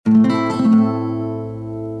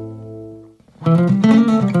This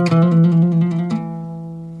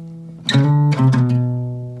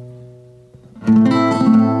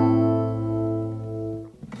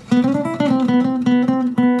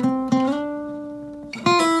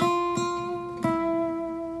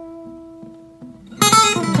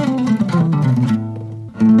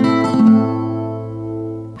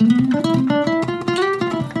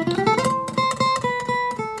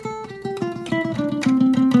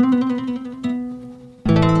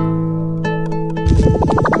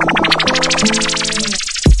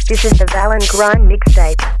is the ValenGrind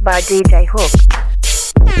mixtape by DJ Hook.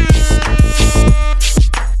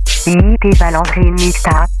 The Valentine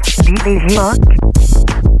mixtape, DJ Hook.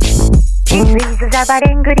 In with the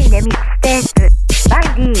ValenGrind mixtape by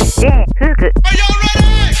DJ Hook. Are y'all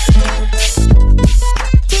ready?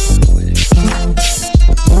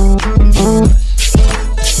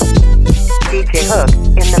 DJ Hook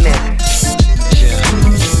in the mix.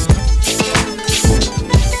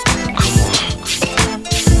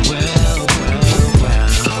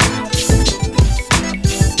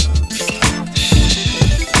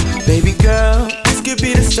 Baby girl, this could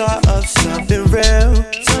be the start of something real.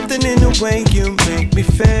 Something in the way you make me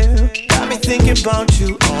feel. Got me thinking about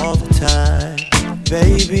you all the time,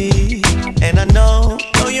 baby. And I know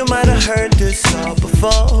you might have heard this all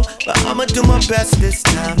before, but I'ma do my best this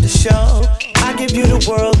time to show I give you the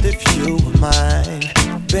world if you were mine,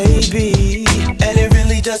 baby. And it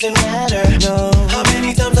really doesn't matter, no, how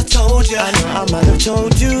many times I told you. I know I might have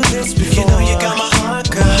told you this before. You know you got my heart,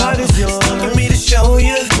 girl. My heart is yours. It's time for me to show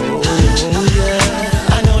you. Oh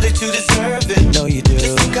yeah, I know that you deserve it. No, you do.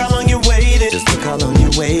 Just look how long you waited. Just look how long you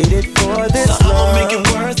waited for this. So I'ma make it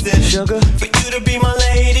worth it, sugar, for you to be my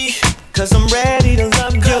lady. Cause I'm ready to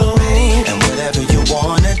love you. And whatever you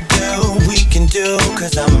wanna do, we can do.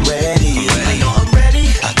 Cause I'm ready. I know I'm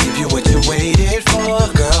ready. I'll give you what you waited for,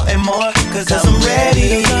 girl, and more. Cause I'm ready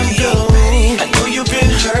to love you. I know you've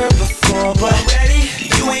been hurt before, but I'm ready.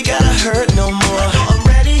 You ain't gotta hurt no more. I'm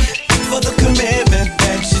ready for the commitment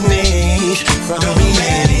that you need from me,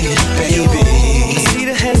 baby. I see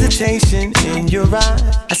the hesitation in your eyes.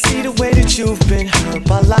 I see the way that you've been hurt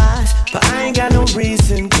by lies. But I ain't got no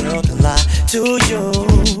reason, girl, to lie to you,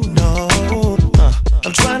 no.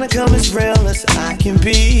 I'm trying to come as real as I can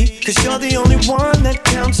be. Cause you're the only one that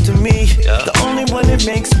counts to me. The only one that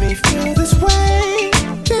makes me feel this way,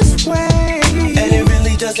 this way. And it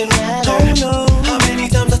really doesn't matter, no, how many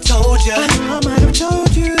times I told you. I know I might have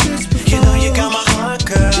told you this before. You know you got my heart,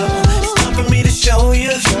 girl. It's time for me to show you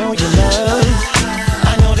love.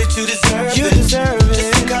 I know that you deserve it. You deserve it.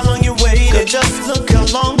 Just look how long you waited. Girl, just look how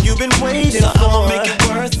long you've been waiting. So I'ma make it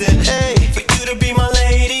worth it, hey, for you to be my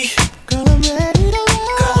lady. Girl, I'm ready to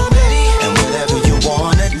love. Girl, I'm ready. And whatever you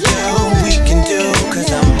wanna do, we can do. Cause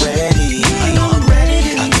I'm ready. I know I'm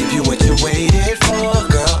ready. I'll give you what you waited for,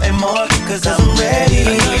 girl, and more. Cause I'm ready.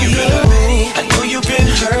 I know you've been hurt. I know you've been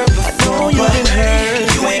hurt before. I know you've been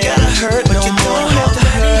hurt. You ain't gotta hurt, but you don't have to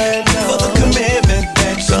hurt, no. For the commitment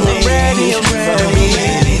that you need. I'm ready from me,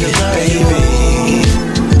 baby.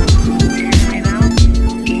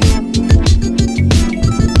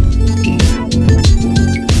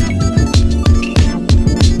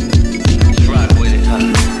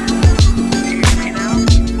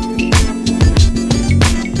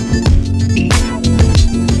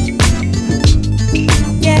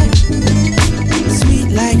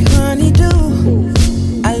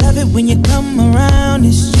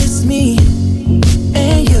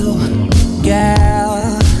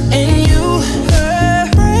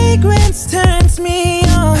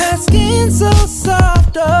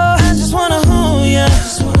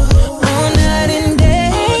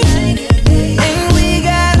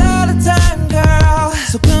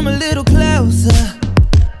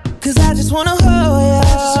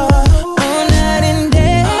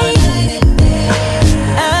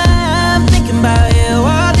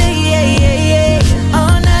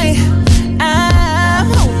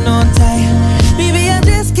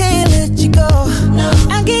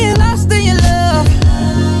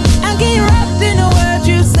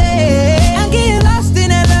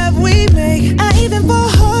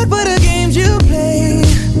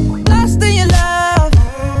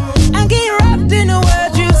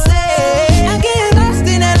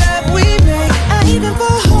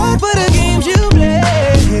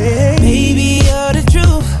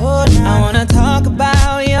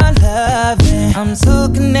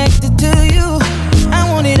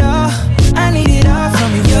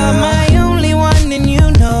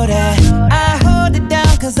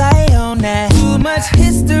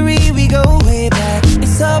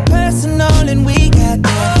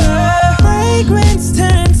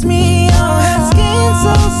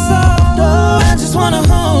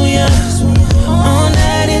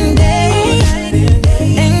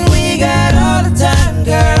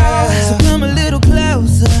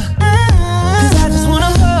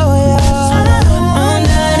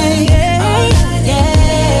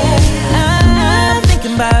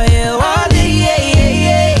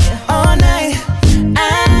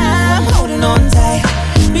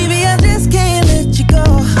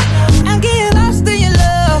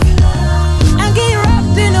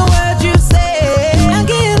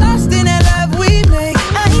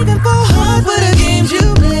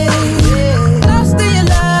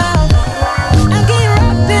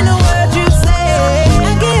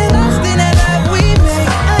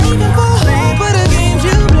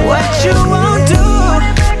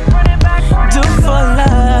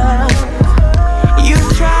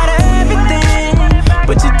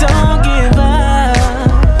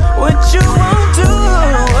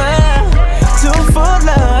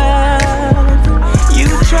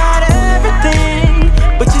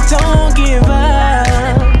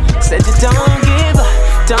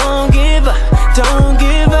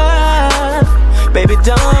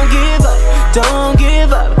 give up, don't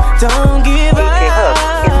give up, don't give up. DJ Hook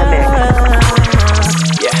in the mix.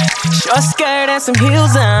 Yeah, short skirt and some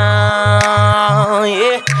heels on,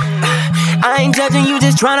 yeah. I ain't judging you,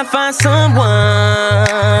 just tryna find someone.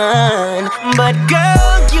 But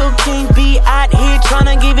girl, you can't be out here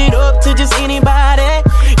tryna give it up to just anybody.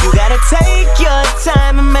 You gotta take your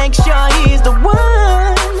time and make sure he's the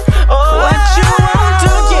one. Oh, what you want to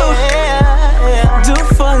do, yeah. Do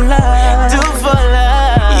for love, do for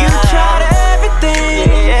love. You tried everything,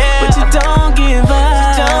 yeah, but you don't give up.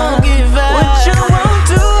 You don't give up. What you want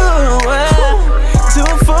to do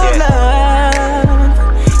for love.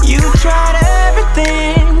 You tried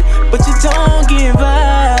everything, but you don't give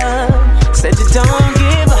up. Said you don't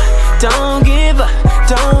give up, don't give up,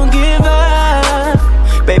 don't give up.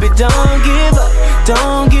 Baby, don't give up,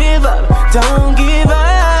 don't give up, don't give up.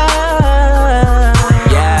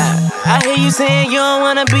 Yeah, I hear you saying you don't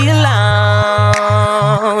wanna be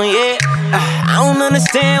alone, yeah. I don't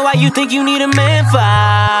understand why you think you need a man for.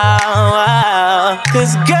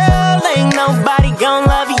 Cause girl, ain't nobody gon'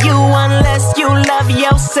 love you unless you love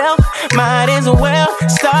yourself. Might as well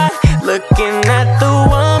start looking at the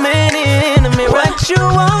woman in the mirror. What you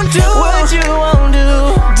won't do, what you won't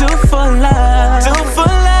do, do for love, do for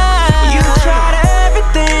love. You tried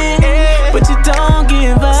everything, but you don't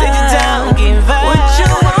give up. Said you don't give up. What you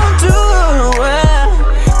won't do,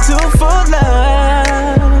 do for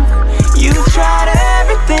love. You tried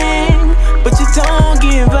everything, but you don't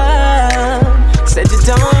give up. Said you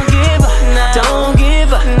don't give up, don't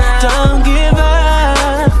give up, don't give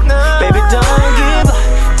up. Baby, don't give up,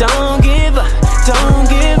 don't give up, don't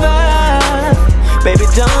give up. Baby,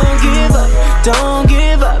 don't give up, don't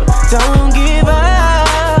give up, don't give up.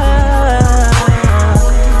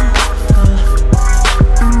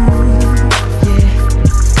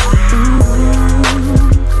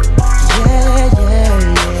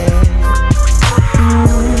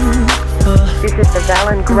 This is the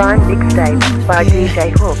ValenGrind mixtape by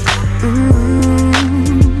DJ Hook.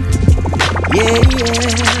 Yeah.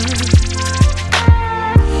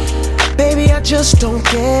 Baby, I just don't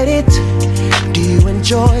get it. Do you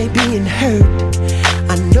enjoy being hurt?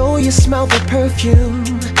 I know you smell the perfume,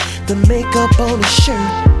 the makeup on his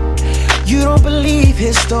shirt. You don't believe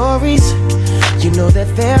his stories. You know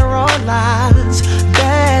that there are lies.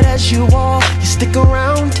 Bad as you are, you stick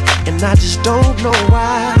around, and I just don't know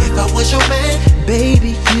why. If I was your man,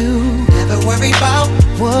 baby, you never worry about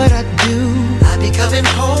what I do. I'd be coming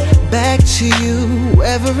home back to you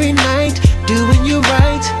every night, doing you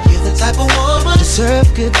right. You're the type of woman deserve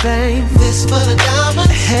good things. This full of diamonds,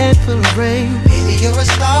 a head full of rain. Baby, you're a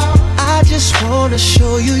star. I just wanna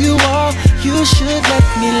show you you are. You should let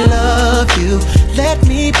me love you. Let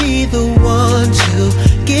me be the one to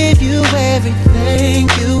give you everything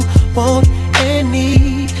you want and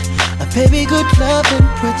need. A baby, good love and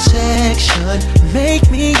protection. Make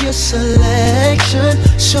me your selection.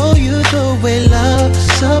 Show you the way love's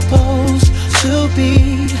supposed to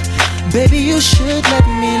be. Baby, you should let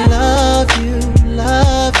me love you,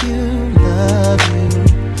 love you, love you,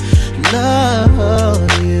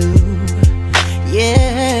 love you.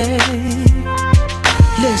 Yeah.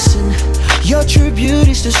 Listen, your true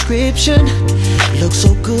beauty's description looks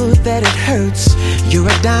so good that it hurts. You're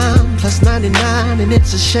a dime plus 99 and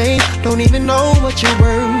it's a shame. Don't even know what you're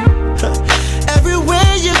worth.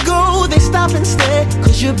 Everywhere you go, they stop and stare,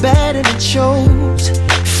 cause you're bad and it shows.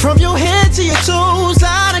 From your head to your toes,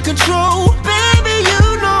 out of control. Baby,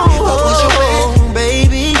 you know. If I was your man,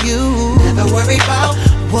 baby, you never worry about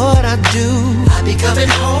what I do. I be coming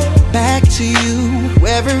home back to you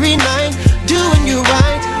every night, doing you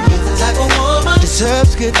right. You're the type of woman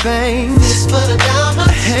deserves good things. This full of diamonds,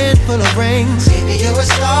 a handful of rings. Baby, you're a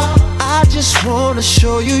star. I just wanna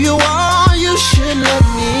show you you are. You should let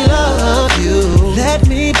me love you. Let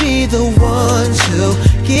me be the one to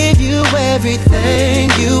give you everything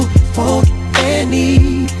you want and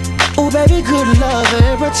need. Oh baby, good love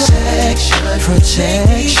and protection,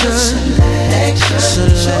 protection,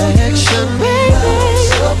 selection, baby.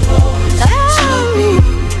 Supposed to be,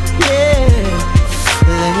 yeah.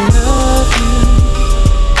 Let me love you.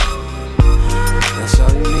 That's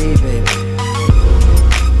all you need, baby.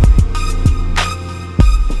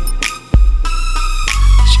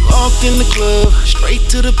 She walked in the club, straight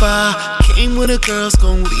to the bar. Came with her girls,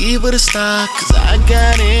 gon' leave with a star. Cause I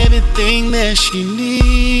got everything that she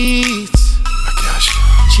needs. I got you.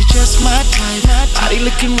 She just my type, body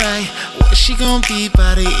looking right. Where she gon' be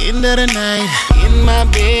by the end of the night? In my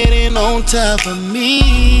bed and on top of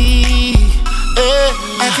me.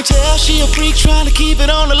 I can tell she a freak trying to keep it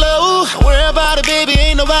on the low. Don't worry about it, baby,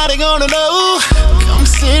 ain't nobody gonna know. Come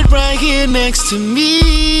sit right here next to me.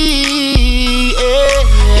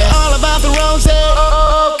 Yeah. You're all about the rose,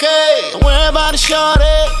 okay. Don't worry about the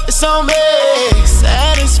shorty, it's on me.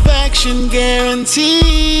 Satisfaction guaranteed.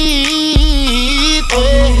 All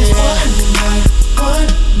you need is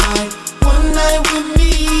one night with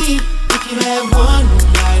me. If you have one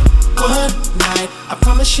night, I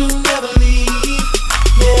promise you'll never leave.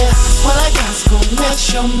 Yeah, what I got's gonna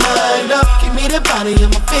mess your mind up. Give me the body,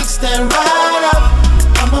 I'ma fix that right up.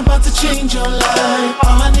 I'm about to change your life.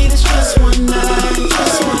 All I need is just one night,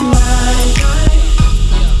 just one night.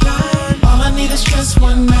 All I need is just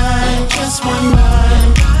one night, just one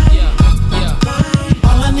night.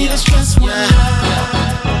 All I need is just one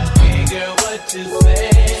night. Hey girl, what you say?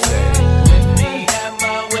 Let me have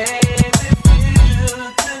my way with you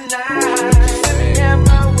tonight. Let me have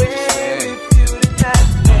my way with you tonight.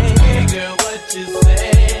 Hey girl, what you say?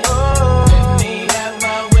 Let me have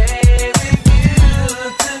my way with you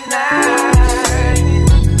tonight.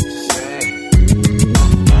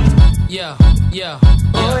 Yeah.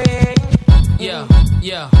 Oh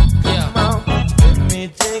yeah. Let me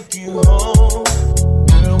take you home.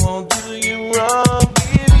 Girl, won't do you wrong.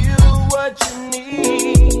 Give you what you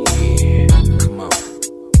need. Yeah, come on.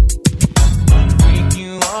 Freak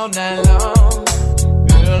you all night long.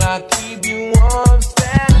 Girl, I'll keep you warm.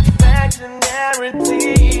 Satisfaction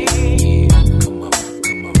guaranteed. Come on.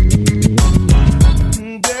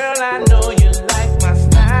 Girl, I know you like my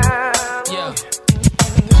style. Yeah,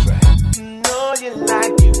 that's right. Know you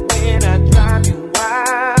like it when I drive you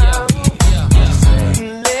wild.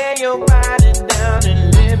 Lay your body down and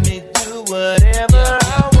let me do whatever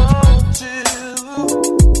I want to.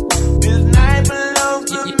 This night belongs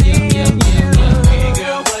to me and you. Hey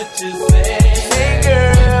girl, what you say? Hey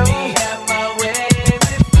girl, let me have my way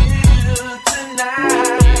with you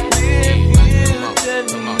tonight. With you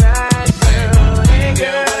tonight, girl. Hey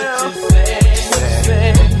girl, what you say?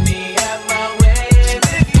 Let me have my way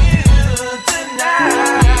with you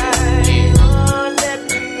tonight. Oh, let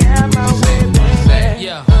me have my way, baby.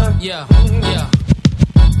 Yeah.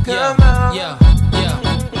 Come on.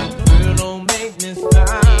 Girl, don't make me stop.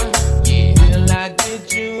 Till I get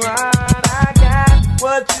you out, I got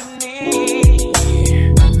what you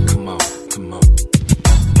need. Come on.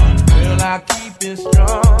 Girl, I'll keep it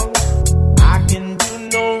strong. I can do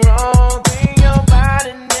no wrong. Bring your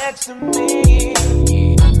body next to me.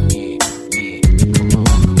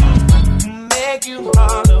 Make you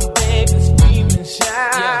holler, baby, scream and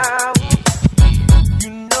shout. You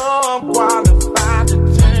know I'm qualified to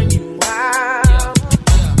turn you out.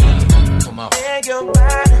 Make your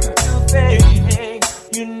body do things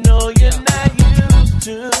you know you're not used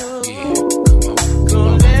to. So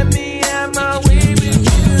let me have my way with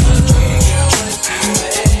you. Hey girl, what you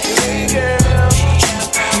say? Hey girl, have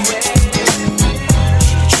my way with you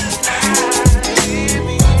tonight. Give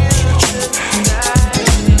me you tonight.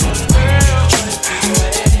 Girl, what you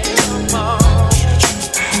say? Come on.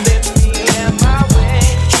 Let me have my way.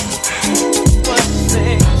 What you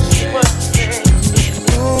say?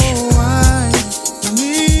 Oh, I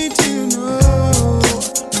need to know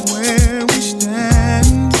where we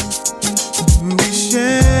stand. Do we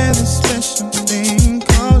share this special thing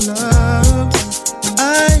called love? I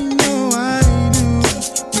know I do.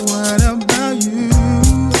 What about you?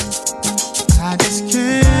 I just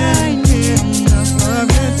can't get enough of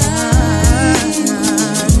your time.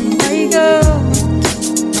 I go.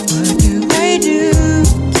 What do I do?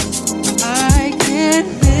 I can't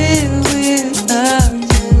live without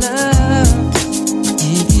your love.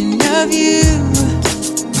 Thinking of you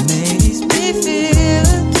makes me feel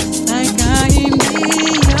like I am the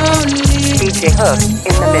only. DJ Hook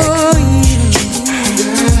in the mix. Oh, you.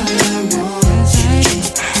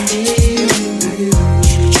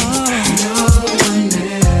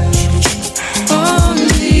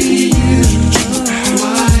 Only you.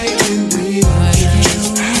 Why can't we make it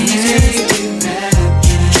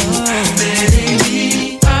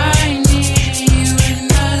baby, I need you in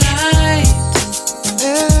my life.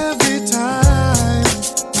 Every time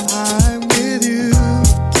I'm with you,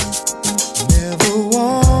 never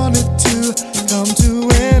wanted to come to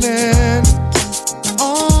an end.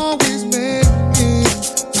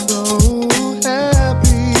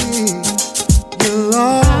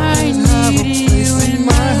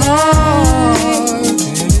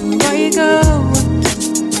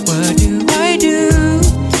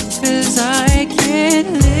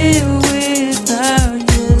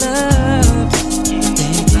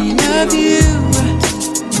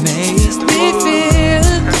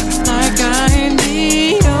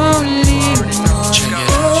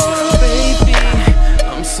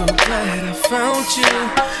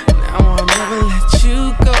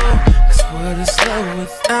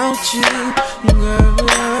 with you, girl.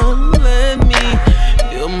 Let me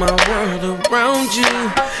build my world around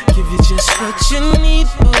you. Give you just what you need,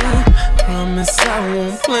 boo. Promise I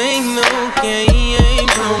won't play no game.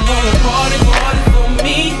 No more party for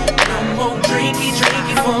me. No more drinky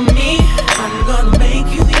for me. I'm gonna make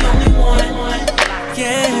you the only one.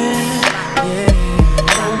 Yeah.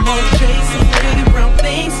 No more chasing pretty brown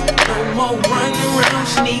things. No more running around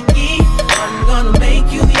sneaky. I'm gonna make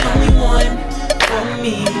you the only one for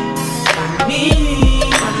me. I'm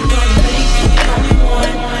gonna make you the only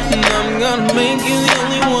one. And I'm gonna make you the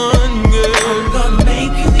only one, girl. I'm gonna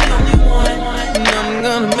make you the only one. And I'm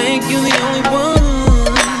gonna make you the only one.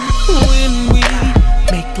 When we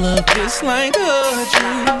make love, it's like a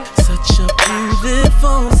dream. Such a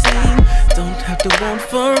beautiful scene. Don't have to want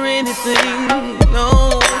for anything,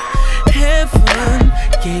 no. Heaven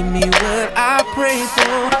gave me what I pray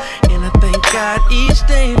for, and I thank God each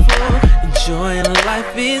day for enjoying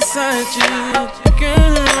life beside you,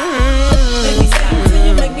 girl. Make me sing till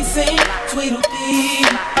you make me sing, Tweedledee.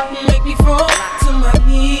 Make me fall to my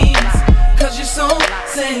knees, 'cause you're so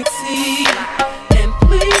sexy. And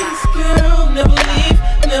please, girl, never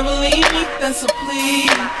leave me, that's a plea.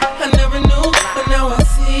 I never knew, but now I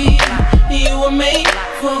see you were made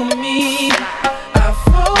for me. I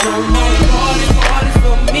fall. No more parties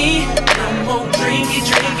for me. No more drinky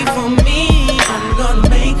for me. I'm gonna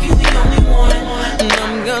make you the only one. And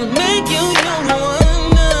I'm gonna make you the only one.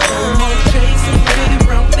 No more chasing pretty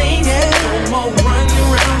brown things. No more running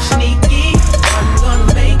around sneaky. I'm gonna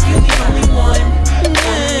make you the only one.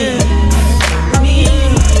 For me. I'm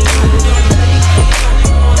gonna make you the only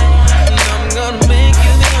one. And I'm gonna make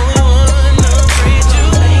you the only one. I'm afraid you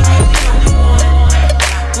make you the only one.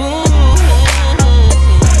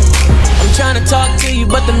 I'm trying to talk to you,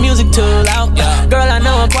 but the music too loud. Girl, I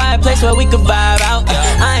know a quiet place where we could vibe out. I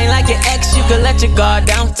ain't like your ex, you could let your guard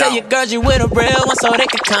down. Tell your girls you with a real one so they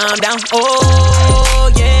could calm down. Oh,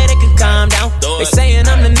 yeah, they could calm down. They saying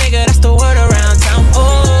I'm the nigga, that's the word around town.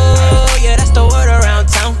 Oh, yeah, that's the word around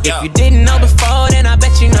town. If you didn't know before, then I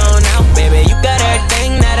bet you know now. Baby, you got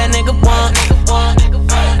everything that a nigga want.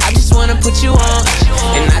 I just wanna put you on,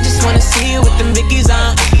 and I just wanna see you with them Vickies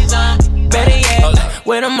on. Better yet,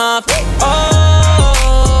 with them off.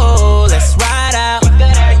 Oh, let's ride out. You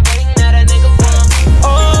got everything that a nigga want.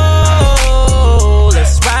 Oh,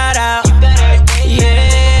 let's ride out.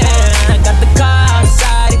 Yeah, I got the car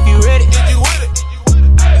outside if you ready.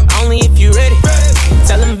 Only if you ready.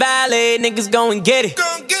 Tell them valet niggas go and get it.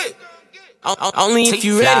 Only if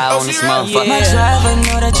you ready. On this motherfucker. Yeah. My driver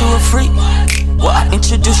know that you a freak. Well, I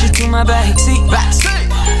introduce you to my backseat.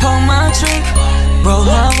 Pour my drink, roll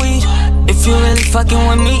my weed. If you really fucking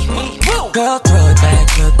with me, girl, throw it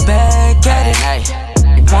back, look back at it.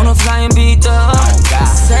 You wanna fly and beat up?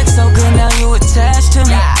 Sex so good now you attached to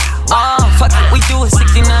me. Oh, fuck it, we do it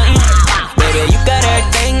 69. Baby, you got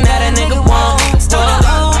everything that a nigga want.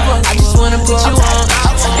 I just wanna put you on,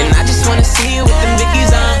 and I just wanna see you with them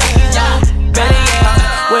Vickies on. Better yet,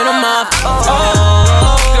 with them off.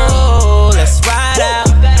 Oh, let's ride out.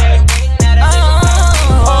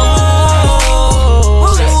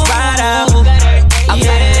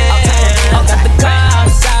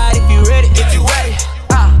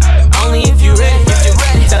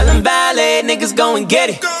 Niggas go and get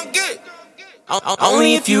it.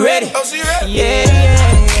 Only if you ready. Yeah.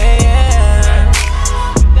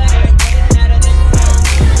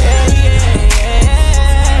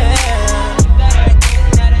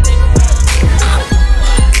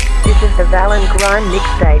 This is the ValenGrind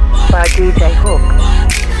mixtape by DJ Hook.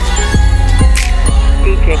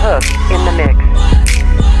 DJ Hook in the mix.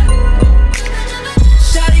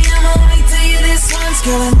 Shawty, I'ma wait till you this once,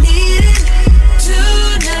 girl, I need it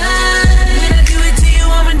tonight.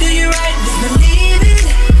 I'ma do you right, just believe it.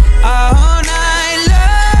 All night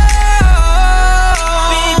long,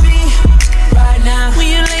 baby. Right now, when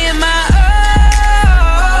you lay in my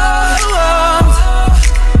arms,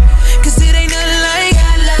 'cause it ain't nothing like I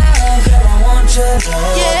love. Girl, I want your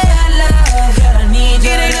love. Yeah, I love. Girl, I need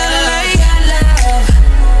your love. It ain't nothing like I love.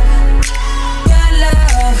 God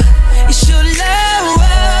love, it's your love.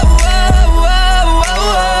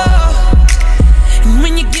 And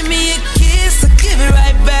when you give me a kiss, I give it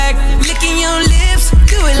right back. Licking your lips,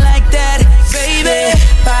 do it like that, baby.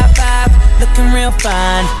 5'5", looking real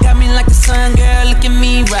fine. Got me like the sun, girl, look at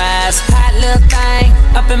me rise. Hot little thing,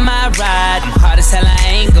 up in my ride. I'm hard as hell, I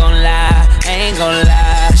ain't gon' lie. ain't gon'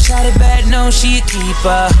 lie. Shawty bad, no, she a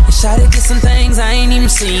keeper. And Shawty did some things I ain't even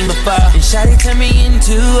seen before. And Shawty turned me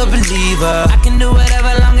into a believer. I can do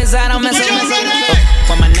whatever long as I don't mess up.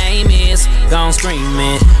 What my name is, gon' scream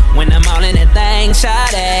it when I'm all in that thing,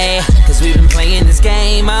 Shawty. Cause we've been playing this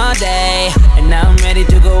game all day, and now I'm ready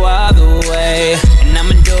to go all the way. And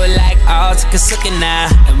I'ma do it like all Takasuka now.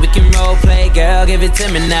 And we can role play, girl, give it to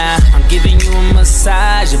me now. I'm giving you a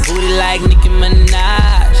massage, your booty like Nicki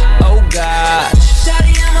Minaj. Oh gosh,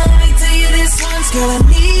 Shawty, I'ma only tell you this once, girl, I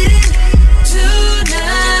need it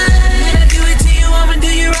tonight. When I do it to you, I'ma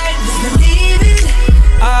do you right, believe it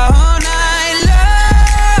all night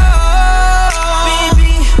long,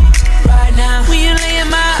 baby. Right now, when you lay in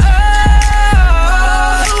my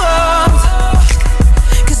arms,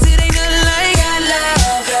 cause it ain't nothing like that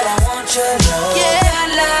love, girl, I want your love. Yeah, that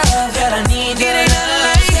love, girl, I need your love. It ain't nothing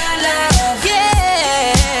like that love,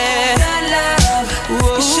 yeah, that love.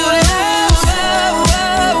 It's your love,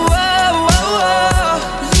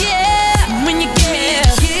 yeah. When you give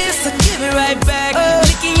gifts, I give it right back.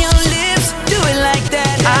 Licking your lips, do it like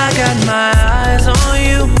that. I got my eyes on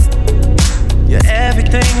you. You're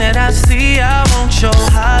everything that I see. I want your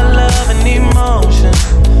high love and emotion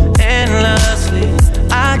endlessly.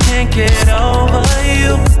 I can't get over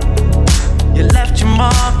you. You left your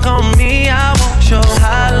mark on me. I want your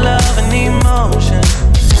high love and emotion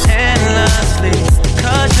endlessly.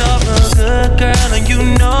 Cause you're a good girl and you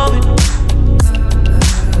know it.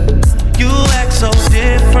 You act so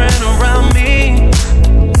different around me.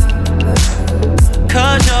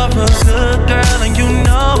 Cause you're a good girl and you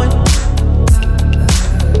know it.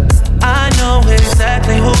 I know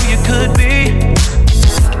exactly who you could be.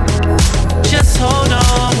 Just hold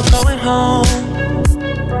on, we're going home.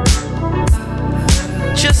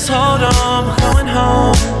 Just hold on, we're going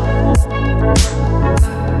home.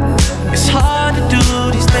 It's hard to do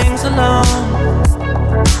these things alone.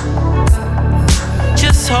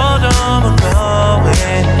 Just hold on, we're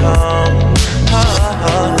going home.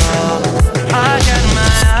 I got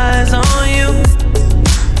my eyes on you.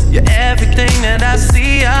 You're everything that I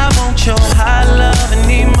see. I want your high love and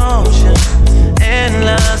emotion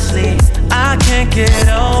endlessly. I can't get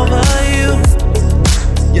over you.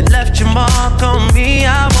 You left your mark on me.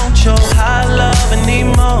 I want your high love and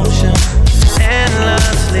emotion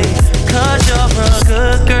endlessly. Cause you're a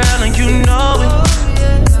good girl and you know it.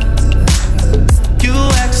 You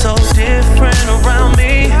act so different around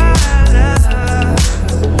me.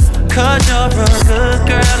 Cause you're a good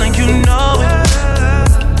girl and you know it.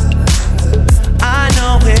 I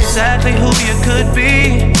know exactly who you could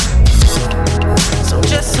be. So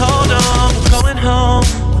just hold on, we're going home.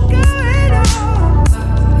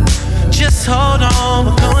 Just hold on,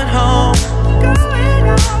 we're going home.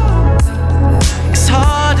 It's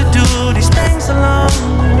hard to do these things alone.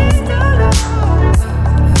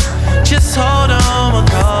 Just hold on, we're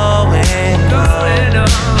going home.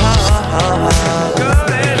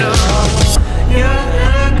 You're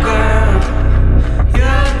the girl,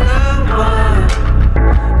 you're the one.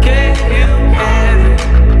 Gave you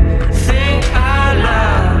everything I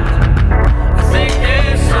love. I think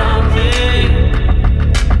there's something,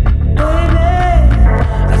 baby.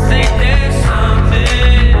 I think there's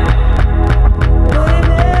something,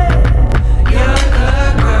 baby. You're the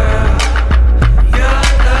girl, you're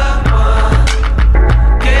the one.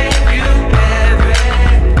 Gave you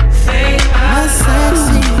everything I love.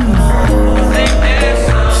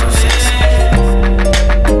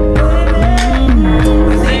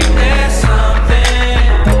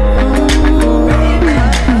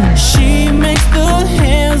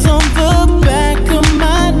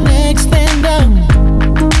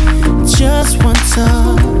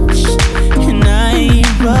 Touch, and I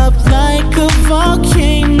erupt like a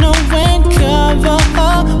volcano and cover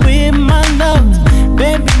up with my love.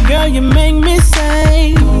 Baby girl, you make me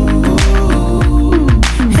say,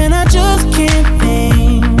 and I just can't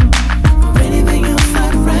think of anything else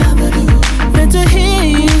I'd rather do than to hear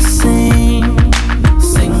you sing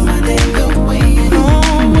my name the way you do.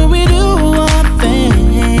 When we do our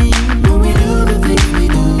thing, when we do the things we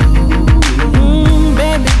do.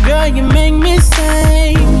 Baby girl, you make me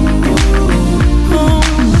say,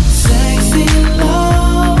 sexy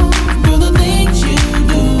love, girl, the things you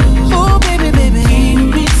do. Oh, baby, baby, keep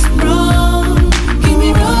me strong, keep me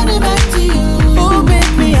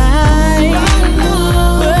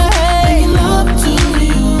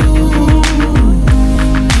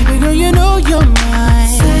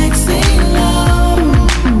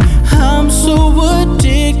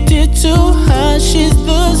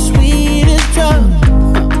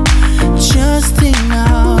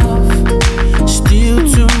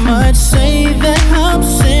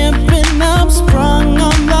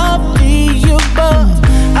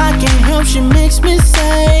love, she makes me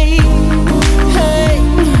say, hey,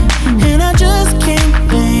 and I just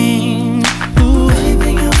can't think. Ooh,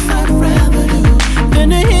 anything else I'd rather do than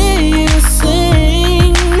to hear you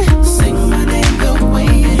sing my name the way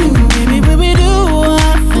you do. Baby, when we do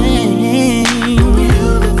our thing, when we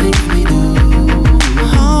do the things we do.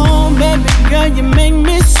 Oh, baby girl, you make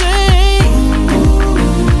me sing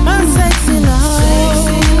my sexy love.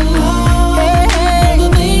 Sexy love. Hey, hey. The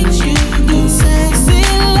things you do. Sexy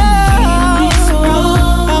love. Keep me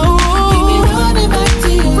strong. Oh, keep me running back to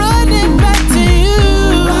you. Running back to you.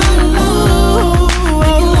 Right love.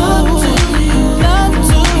 Making love to you. Love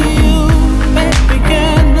to you. Baby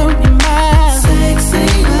girl, know you're mine. Sexy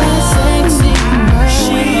love. Sexy love.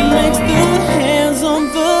 She makes the hands on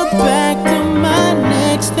the back of my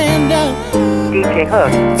neck stand up. DJ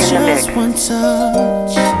Hook in the mix. Just one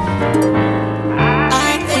touch,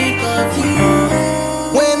 I think of you.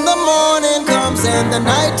 When the morning comes and the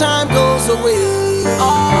nighttime goes away,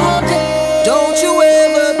 All day. don't you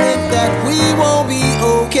ever think that we won't be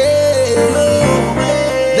okay.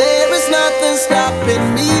 There is nothing stopping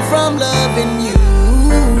me from loving you.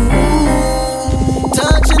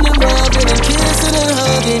 Touching and rubbing and kissing and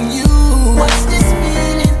hugging you. What's this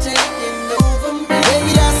feeling taking over me?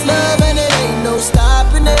 Baby, that's love and it ain't no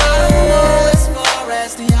stopping it. I don't know as far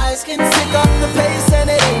as the eyes can see. Pick up the pace and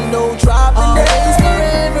it ain't no dropping Always, it.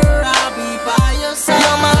 forever, I'll be by your side.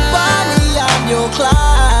 You're my Bonnie, I'm your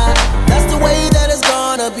Clyde. That's the way that it's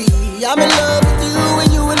gonna be. I'm in love with you and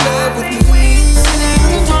you in love with me. Sit down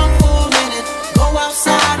and talk for a minute. Go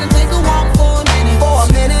outside and take a walk for a minute. For a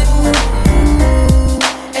minute.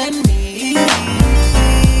 And me.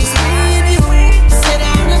 Just me and you. Sit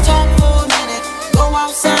down and talk for a minute. Go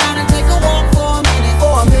outside and take a walk for a minute.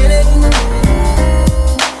 For a minute.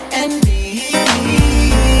 And me.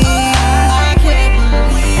 I can't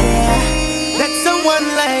believe That someone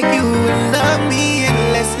like you would love me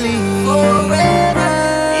endlessly. forever.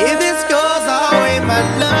 If this goes our way, my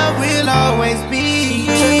love will always be.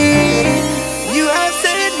 You have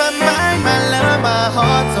set my mind, my love, my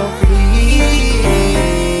heart so free.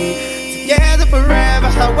 Together forever,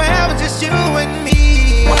 however, just you and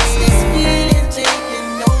me. What's this feeling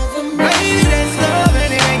taking over me? Baby, that's love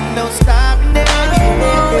and it ain't no stopping it. I don't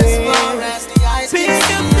know as far as the eyes can Pick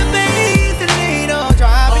see. up the bass and ain't no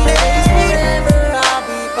dropping Always, it. forever, I'll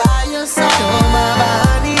be by your side. You're my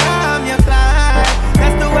Bonnie, I'm your Clyde.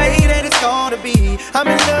 That's the way that it's gonna be. I'm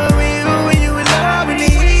in love with you and you in love with me.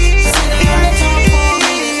 Sit down and talk for a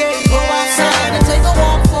minute. Go outside and take a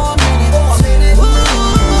walk for a minute. For a minute.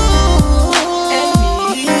 And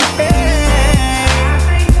me.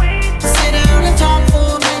 Sit down and talk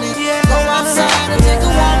for a minute. Go outside and take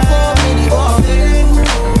a walk for a minute. For a minute.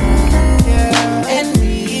 And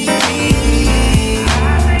me.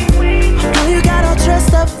 I know you got all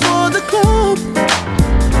dressed up for the club.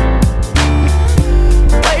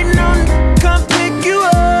 Waiting on to come pick you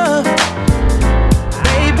up.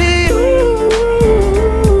 Baby,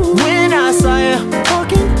 when I saw you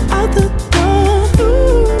Walking out the door.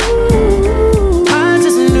 I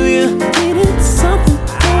just knew you. Needed something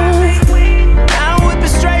more. Now whip it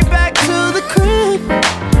straight back to the crib.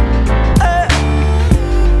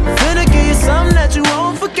 Finna give you something that you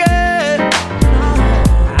won't forget.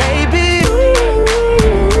 Baby,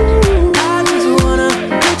 I just wanna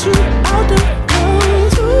get you out the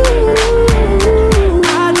clothes.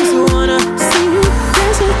 I just wanna see you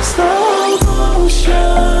dancing slow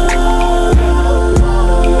motion.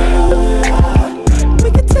 We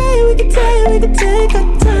can take our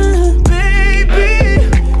time baby,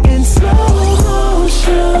 in slow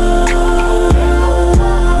motion.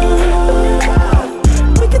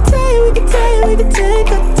 We can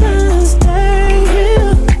take our time. Stay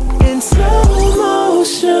here in slow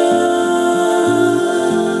motion.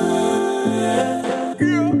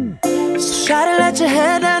 So try to let your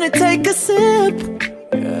head down and take a sip.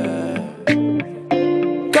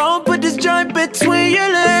 Go and put this joint between your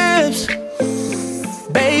lips.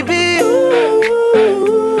 Baby,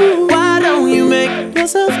 why don't you make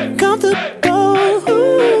yourself comfortable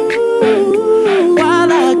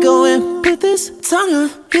while I go and put this tongue on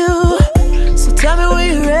you? So tell me when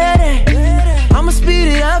you're ready. I'ma speed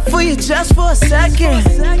it up for you just for a second.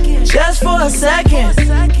 Just for a second.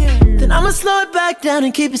 Then I'ma slow it back down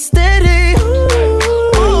and keep it steady.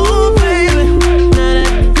 Ooh, baby. Now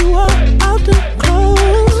that you are out the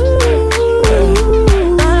clothes,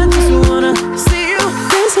 I just wanna see you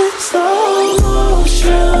dancing slow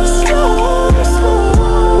motion.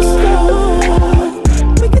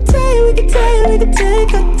 We can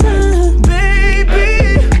take our time,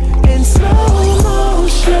 baby, in slow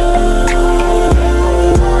motion.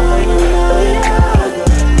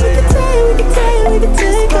 We can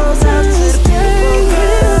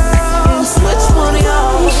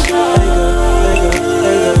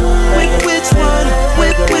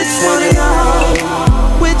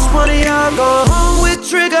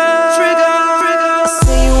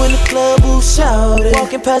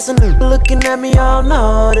walking past a nigga looking at me all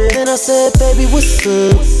naughty. Then I said, baby, what's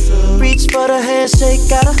up? Reach for the handshake,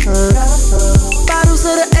 got a hug. Bottles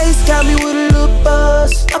of the Ace got me with a little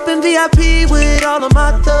buzz. Up in VIP with all of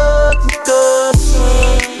my thugs and guns.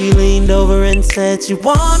 He leaned over and said, you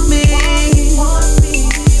want me?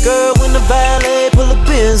 Girl, when the valet pull the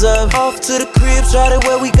Benz up, off to the crib, try to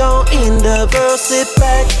where we gon' end up. Girl, sit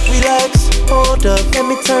back, relax, hold up, let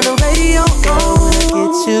me turn the radio on.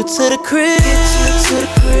 Get you to the crib,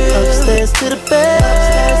 upstairs to the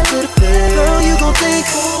bed, Girl, you gon' think,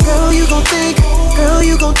 girl, you gon' think, girl,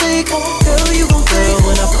 you gon' think, girl, you gon' think. Girl,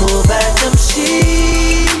 when I pull back them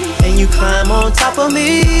sheets and you climb on top of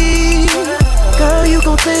me. Girl, you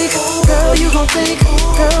gon' think, girl, you gon' think,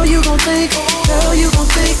 girl, you gon' think, girl, you gon'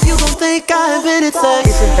 think, you gon' think I invented sex.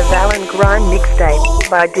 This is the ValenGrind mixtape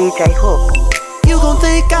by DJ Hook. You gon'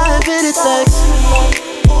 think I invented sex.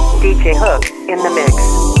 DJ Hook in the mix.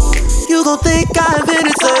 You gon' think I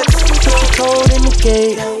invented sex. Put your code in the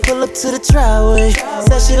gate, pull up to the driveway.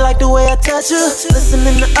 Said she like the way I touch her,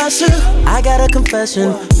 listening to Usher. I got a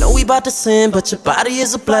confession, know we bout to sin, but your body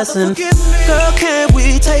is a blessing. Girl, can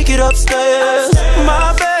we take it upstairs?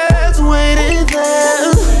 My bed's waiting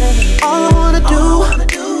there. All I wanna do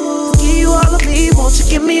is give you all of me, won't you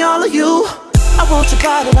give me all of you? I want your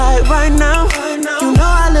body like right now. You know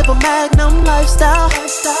I live a magnum lifestyle.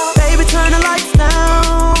 Baby, turn the lights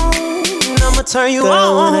down, I'ma turn you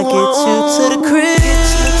on. When I get you to the crib,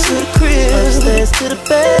 upstairs to the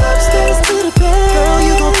bed, Girl,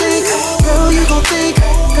 you gon' think, girl, you gon' think,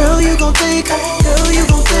 girl, you gon' think, girl, you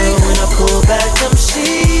gon' think. When I pull back them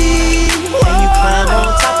sheets and you climb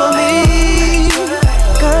on top of me.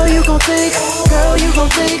 Girl, you gon' think, girl, you gon'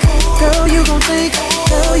 think, girl, you gon' think,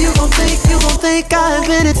 girl, you gon' think, you gon' think I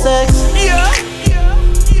invented sex.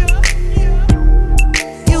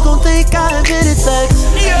 You gon' think I invented sex.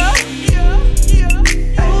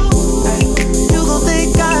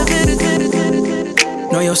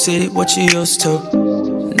 Know your city, what you used to.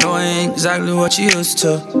 Know I ain't exactly what you used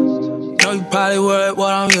to. Know you probably worried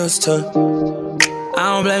what I'm used to. I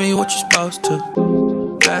don't blame you, what you supposed to.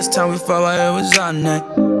 Last time we fought, while it was on night.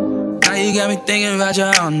 Now you got me thinking about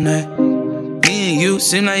you all night. Me and you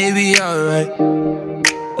seem like you be alright.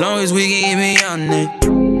 Long as we can keep me on it.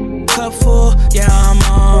 Cup full, yeah, I'm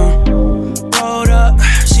on. Hold up,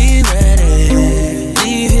 she ready.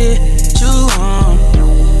 Leave here, chew on.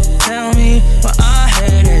 Tell me what I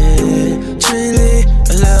had it. Truly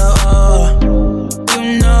a little you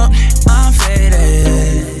know I'm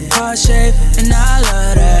faded. Heart shape and I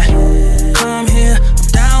love that. Come here, I'm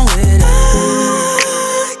down with it.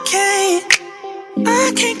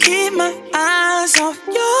 I can't keep my eyes off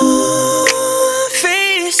your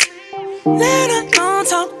face. Let alone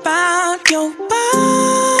talk about your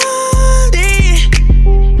body.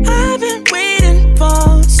 I've been waiting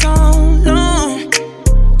for so long.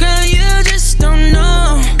 Girl, you just don't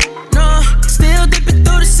know. No, still dipping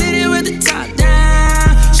through the city with the top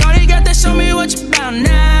down. Shawty got that, show me what you about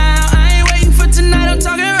now. I ain't waiting for tonight, I'm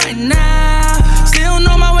talking right now. Still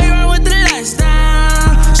know my way around with the lights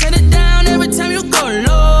down. Shut it down every time you go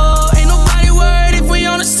low. Ain't nobody worried if we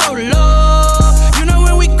on a solo. You know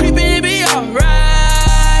when we creepin', it be alright.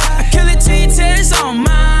 I kill it till you tell it's all mine,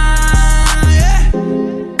 yeah.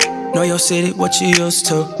 Know your city, what you used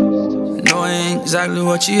to. Know I ain't exactly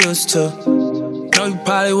what you used to. Know you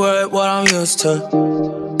probably worried what I'm used to.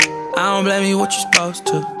 I don't blame you, what you supposed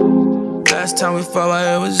to. Last time we fought,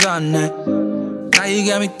 while it was on night. Now you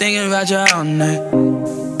got me thinking about you all night.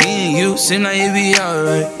 Me and you seem like you be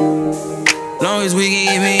alright. Long as we can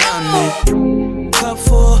keep me on it. Cup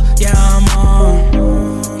full, yeah, I'm on.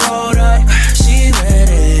 Hold up, she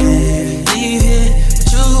ready. Leave here,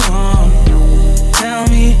 what you want. Tell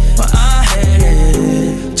me what I had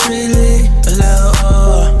it. Truly a little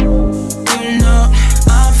you know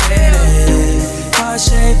I'm faded. Heart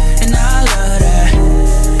shape and I love that.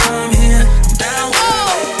 Come here, I'm down with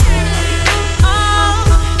it.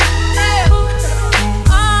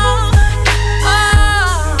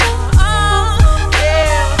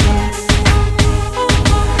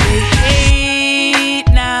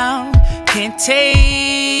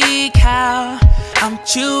 Take how I'm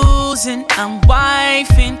choosing, I'm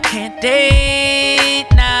wifing, can't date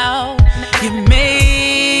now. You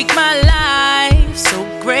make my life so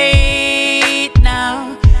great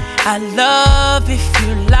now. I love if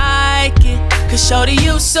you like it, cause shorty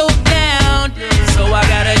you so down. So I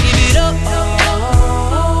gotta give it up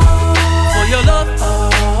for your love.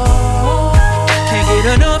 Can't get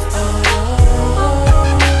enough,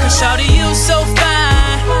 cause shorty you so fine.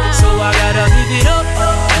 So I gotta give it up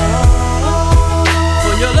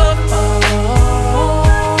for your love.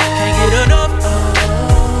 Can't get enough,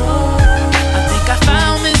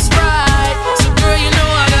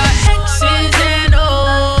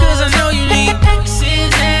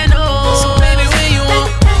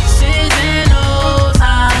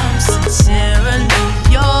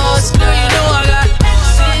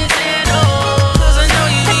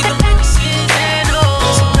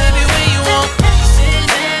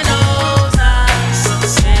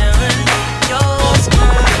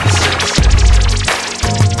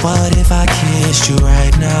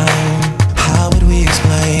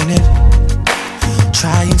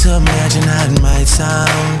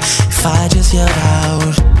 sound if I just yelled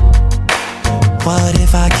out? What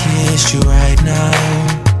if I kissed you right now?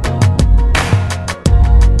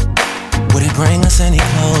 Would it bring us any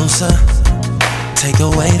closer? Take the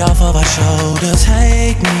weight off of our shoulders.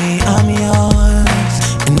 Take me, I'm yours,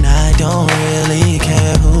 and I don't really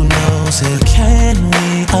care who knows it. Can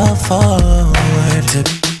we afford to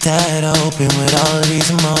be that open with all of these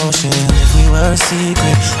emotions? If we were a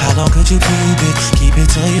secret, how long could you keep it? Keep it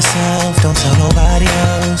to yourself, don't tell nobody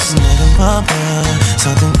else. Nothing but blood,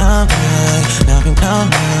 something I'm like, nothing I'm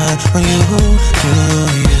not. When you,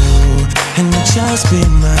 and you just be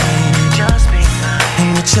mine,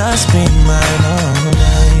 and you just be mine, oh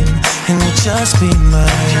mine, and you just be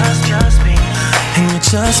mine, and you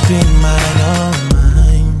just be mine, oh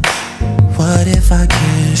mine. What if I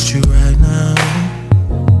kissed you right now?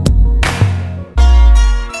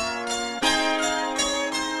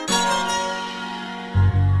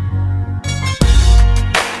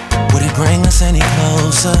 Bring us any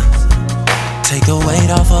closer. Take the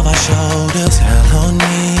weight off of our shoulders. Tell on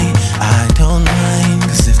me, I don't mind.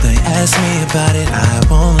 Cause if they ask me about it, I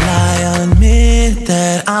won't lie. I'll admit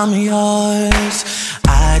that I'm yours.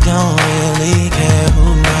 I don't really care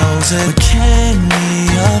who knows it. But can we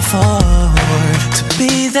afford to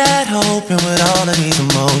be that open with all of these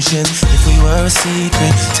emotions? If we were a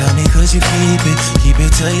secret, tell me could you keep it? Keep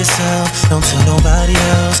it to yourself, don't tell nobody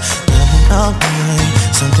else. Nothing I'm like,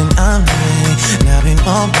 something I'm like, nothing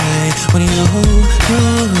I'm like. When you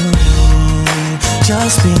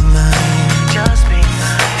just be mine,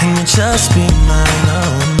 and you just be mine,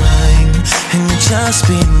 oh mine, and you just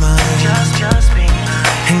be mine,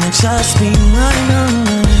 and you just be mine, oh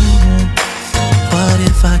mine. What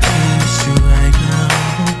if I kissed you right now?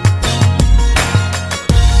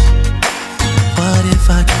 What if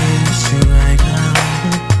I kissed you right now?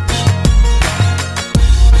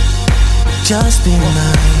 Just be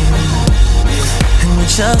mine, and you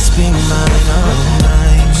just be mine, oh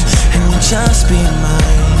mine, and you just be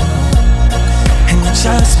mine, and you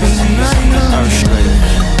just be mine, oh mine.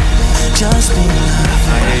 Just be mine,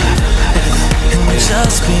 and you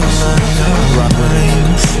just be mine, oh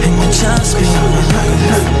mine, and you just be mine,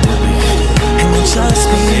 and you just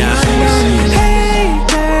be mine. Hey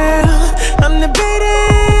girl, I'm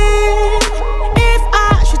debating if I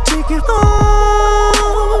should take you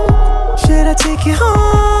home. Should I take you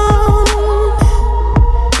home?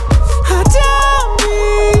 I don't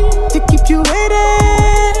mean to keep you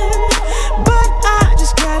waiting, but I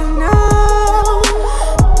just gotta know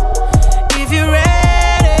if you're ready.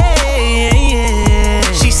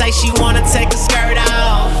 She say she wanna take her skirt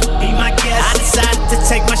off, be my guest. I decided to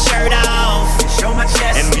take my shirt off, show my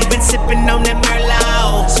chest, and we've been sipping on that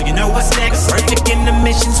Merlot. So you know what's next? Perfect in the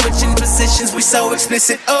mission, switching positions, we so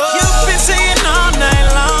explicit. Oh, you've been saying all night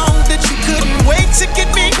long that you couldn't wait to get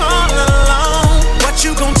me all alone. What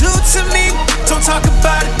you gon' do to me? Don't talk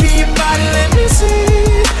about it, be about it. Let me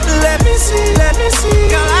see, let me see, let me see.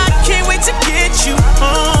 Girl, I can't wait to get you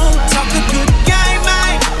home. Talk a good game,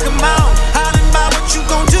 man. Come on, hollering about what you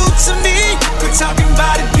gon' do to me. Quit talking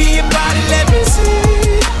about it, be about it. Let me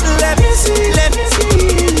see, let me see, let me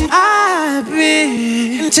see. I've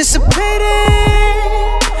been anticipating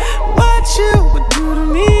what you would do to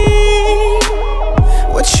me.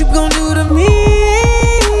 What you gon' do to me?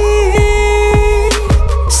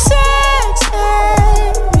 Sex,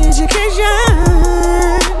 education,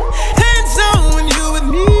 hands on when you with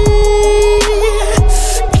me.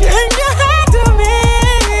 Can you handle me?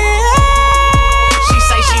 She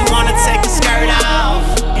say she wanna take her skirt off,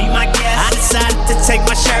 be my guest. I decided to take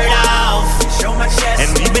my shirt off, show my chest, and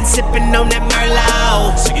we've been sipping on that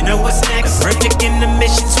Merlot. So you know what's next? Perfect in the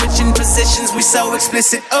mission, switching positions, we so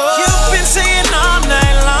explicit. Oh, you've been saying all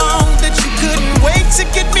night long that you couldn't wait to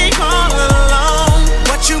get me all alone.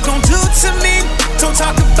 What you gon' do to me? Don't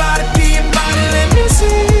talk about it, be about it. Let me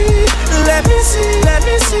see, let me see, let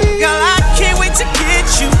me see. Girl, I can't wait to get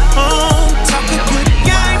you home. Talk a good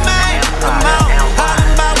game, man. Come on,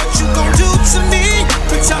 hollering about what you gon' do to me.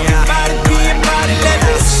 Quit talking about it, be about it. Let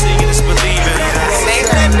me see, just believe it.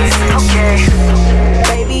 Okay,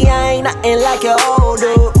 baby, I ain't nothing like your old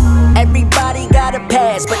dude. Everybody got a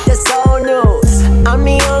past, but that's old news. I'm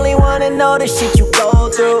the only one that know the shit you go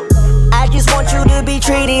through. I just want you to be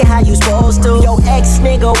treated how you supposed to. Your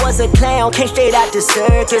ex-nigga was a clown, came straight out the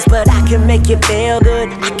circus. But I can make you feel good,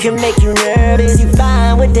 I can make you nervous. You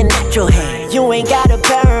fine with the natural hair, you ain't got a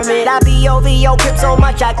permit. I be over your crib so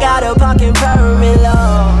much, I got a fucking permit,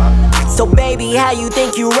 Lord. So baby, how you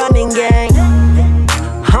think you running gang?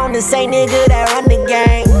 I'm the same nigga that run the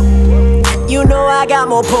game. You know I got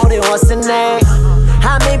more pull than what's the name.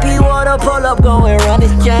 How many people wanna pull up, go and run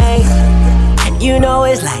this chain? You know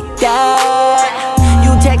it's like that.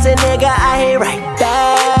 You text a nigga, I hit right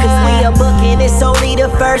back. Cause we a book and it's only the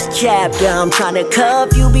first chapter. I'm tryna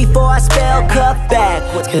cuff you before I spell cuff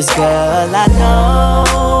backwards. Cause girl, I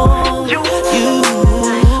know you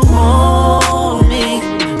want me.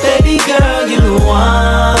 Baby girl, you the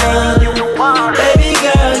one. Baby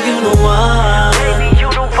girl, you the one.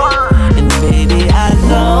 And baby, I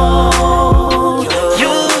know you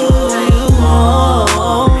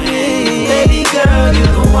want me. Baby girl, you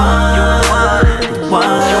the one. The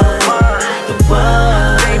one.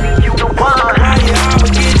 Baby, you the one. Why you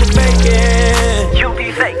always get the faking? You be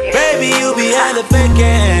faking. Baby, you be out of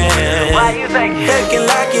faking. Why you faking? Faking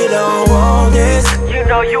like you don't want this. You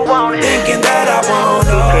know you want it. Thinking that I won't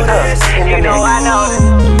know this. You know I know it.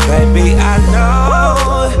 Baby, I know.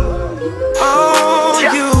 Oh,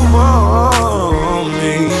 you want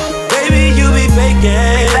me. Baby, you be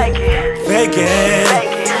faking. Faking.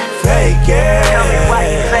 Faking. Tell me why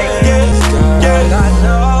you faking. Yes, girl, I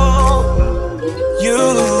know. You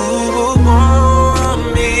want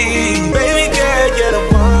me. Baby girl, you're the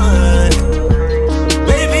one.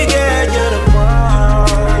 Baby girl, you're the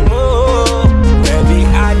one. Oh, baby,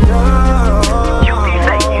 I know. You be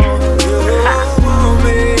faking. You want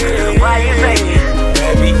me. Why you faking?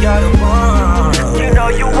 Baby, you're the one. You know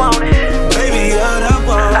you want it. Baby, you're the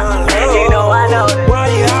one. And you know I know it. Why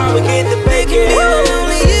you always get the bacon?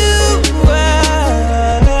 Only you.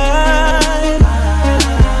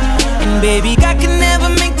 And baby, I can never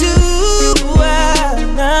make two.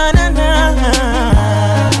 Nah, nah, nah.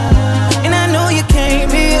 And I know you came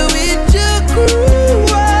here with your crew.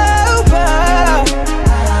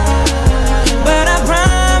 But I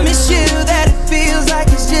promise you that it feels like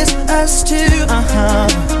it's just us two.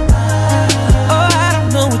 Oh, I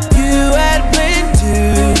don't know what you had planned to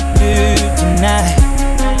do tonight,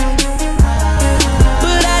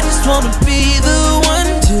 but I just wanna be the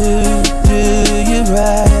one to do you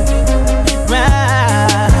right.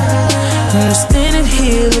 And we're standing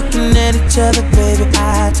here looking at each other, baby,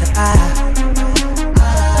 eye to eye.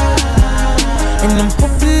 And I'm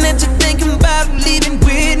hoping that you're thinking about leaving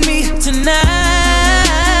with me tonight.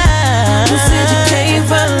 Who said you came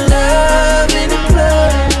for love in the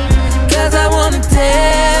club? Cause I wanna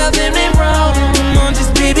tell them they wrong. Come on,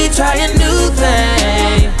 just baby, try a new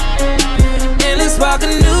thing. And let's spark a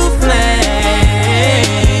new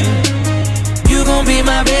flame. You gon' be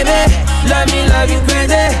my baby, love me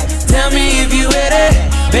crazy. Tell me if you ready,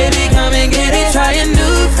 baby, come and get it. Try a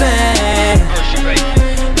new thing,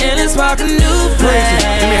 and let's spark a new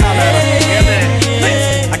flame.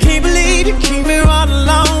 I can't believe you keep me all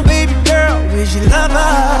alone, baby girl. Where's your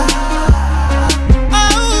lover?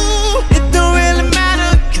 Oh, it don't really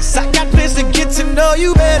matter, cause I got plans to get to know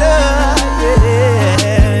you better.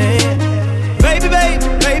 Yeah. Baby, baby,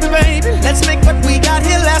 baby, baby, let's make what we got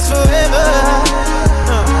here last forever.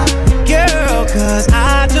 Girl, cause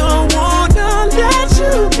I don't wanna let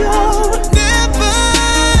you go. Never.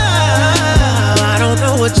 I don't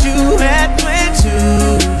know what you had planned to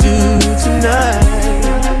do tonight.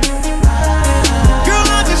 Girl,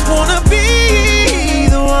 I just wanna be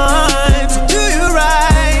the one to do you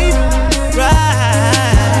right,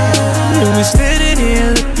 right. And we're standing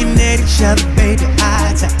here looking at each other, baby,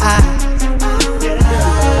 eye to eye.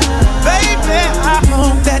 Baby, I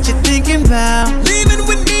hope that you're thinking about leaving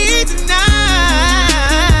with me tonight.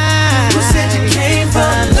 Who said you came for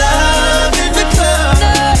love in the club?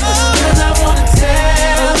 Cause I wanna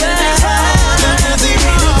tell them it's wrong.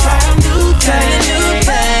 Try a new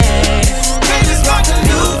thing. And just spark a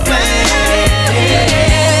new flame.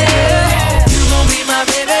 You gon' be my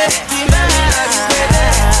baby, be my baby.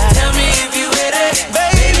 Tell me if you ready,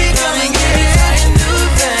 baby, come and get it. Try a new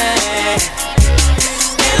thing.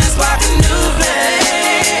 And let's spark a new flame.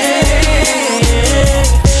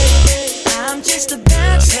 I'm just a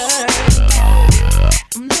bachelor.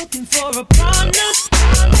 I'm looking for a partner,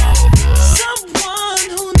 someone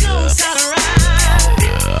who knows how to ride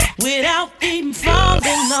without even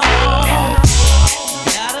falling off.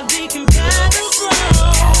 Gotta be compatible,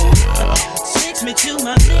 takes me to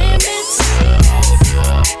my limits.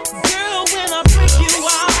 Girl, when I break you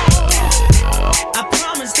off, I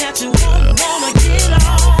promise that you won't wanna get off.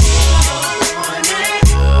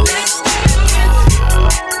 Let's do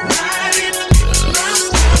it, ride it,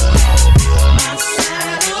 my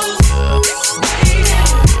saddle's waiting,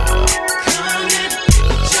 coming,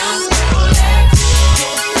 just collect,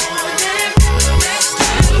 let's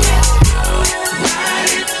do it,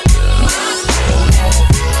 ride it,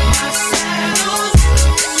 my saddle's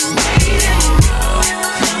waiting,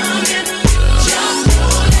 coming,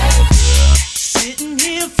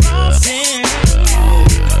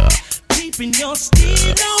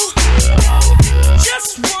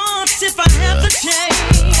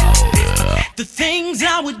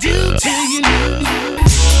 do to you.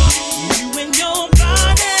 You and your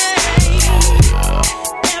body,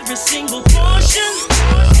 every single portion,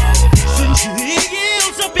 sensually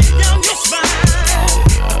yields up and down your spine.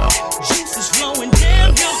 Juices flowing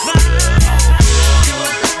down your spine. You're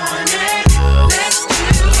on it, let's do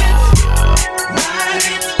it. Ride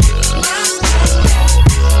it, my soul,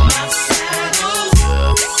 my saddle's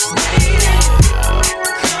waiting,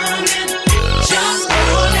 coming, just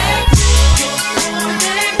on it. You're on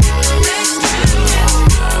it, let's do it.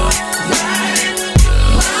 Ride it,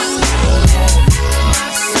 my soul, my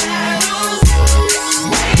saddle's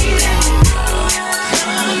waiting,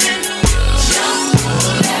 coming, just on it.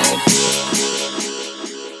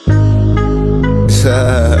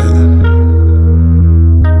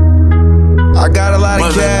 I got a lot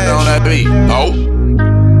of cash. On that beat. Oh.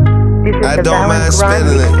 This is I the don't mind ValenGrind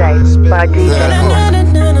spending it. mixtape by DJ Hook.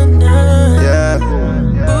 Yeah.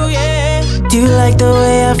 Do you like the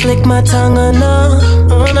way I flick my tongue or no?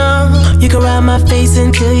 Oh no. You can ride my face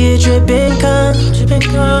until you're dripping cum.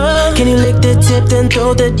 Can you lick the tip then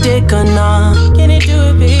throw the dick or no? Can you do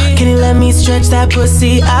it, baby? Can you let me stretch that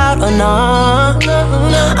pussy out or no?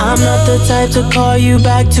 I'm not the type to call you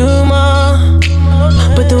back tomorrow,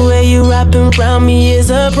 but the way you wrapping around me is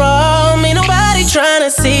a problem. Ain't nobody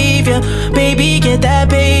tryna save you, baby, get that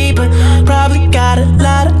paper. Probably got a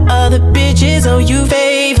lot of other bitches owe you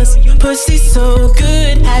favors. Pussy so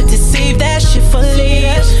good, had to save that shit for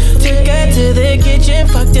later. Took her to the kitchen,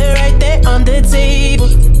 fucked her right there on the table.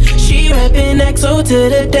 She rapping XO to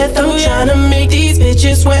the death. I'm tryna make these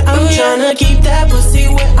bitches wet. I'm tryna keep that pussy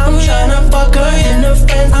wet. I'm tryna fuck her and her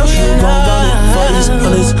friends. I'm tryna run it for these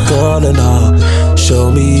honest girl and all. Show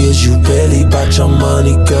me is you really about your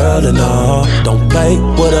money, girl, and all. Don't play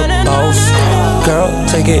with a boss, girl,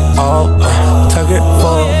 take it all. Target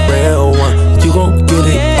for a real one, you gon' get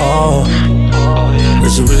it all.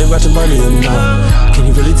 Is you really about your money or not? Can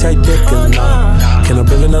you really take dick or not? Can I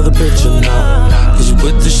bring another bitch or not? Is you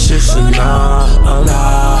with the shit or not? Oh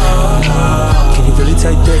nah. Can you really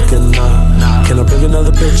take dick or not? Can I bring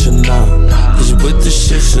another bitch or not? Is you with the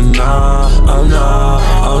shit or not? Oh nah.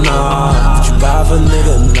 Oh nah. Would you buy for a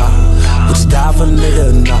nigga or not? Would you die for a nigga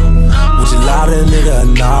or not? Would you lie to a nigga or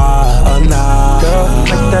not? Oh nah. Girl,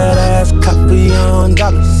 like that ass coffee on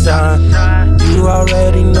dollar sign. You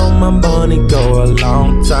already know my money go a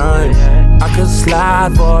long time. I could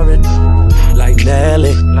slide for it, like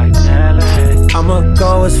Nelly. I'ma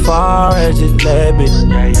go as far as you let me.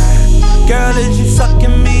 Girl, is you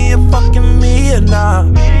sucking me and fucking me or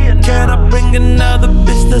not? Can I bring another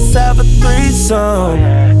bitch, let's have a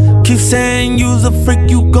threesome? Keep saying you's a freak,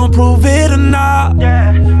 you gon' prove it or not?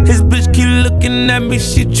 His bitch keep looking at me,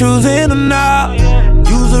 she choosing or not?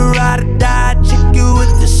 You's a ride or die chick, you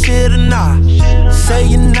with the shit or not? Say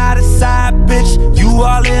you're not a side bitch, you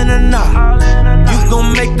all in or not? You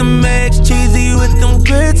gon' make them eggs cheesy with them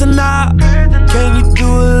grits or not? Can you do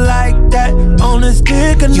it like that on this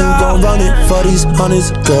dick or not? You gon' run it for these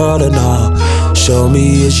honest girl or not? Show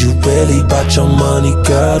me is you really about your money,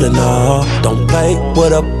 girl or not? Don't play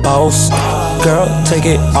with a boss, girl, take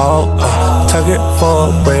it all. Target for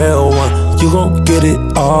a real one, you gon' get it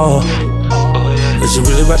all. Is you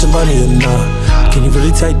really about your money or not? Can you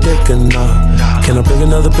really take dick or not? Can I bring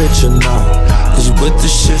another bitch or not? Is you with the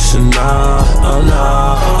shit or not? Oh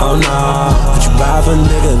nah, oh nah. Would you buy for a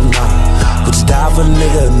nigga or not? Would you die for a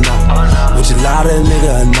nigga or not? Would you lie to a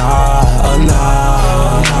nigga or not? Oh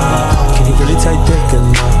nah. Can you really take dick or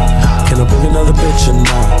not? Can I bring another bitch or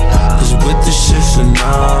not? Is you with the shit or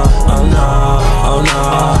not? Oh nah, oh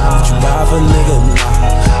nah. Would you buy for a nigga or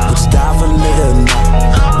not? Would you die for a nigga or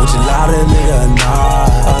not? Would you lie to a nigga or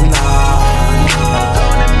not? Oh nah.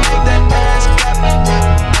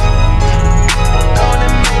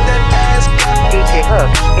 DJ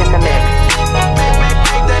Hook in the mix.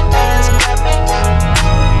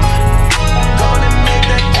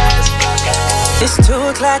 It's 2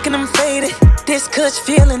 o'clock and I'm faded. This kush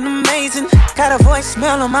feeling amazing. Got a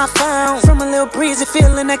voicemail on my phone from a little breezy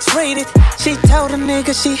feeling X-rated. She told a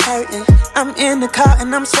nigga she hurtin'. I'm in the car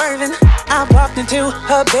and I'm swerving. I walked into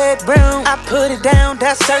her bedroom. I put it down,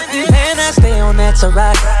 that's certain. Man, I stay on that to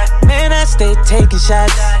rock. Man, I stay taking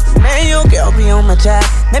shots. Man, your girl be on my job.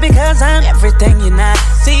 Maybe cause I'm everything you're not.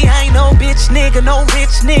 See, I ain't no bitch nigga, no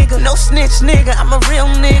rich nigga, no snitch nigga. I'm a real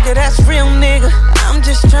nigga, that's real nigga. I'm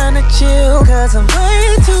just tryna chill, cause I'm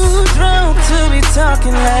way too drunk to be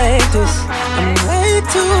talking like this. I'm way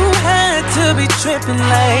too high to be tripping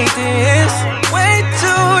like this. Way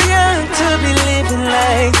too young to be living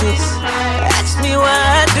like this. Ask me why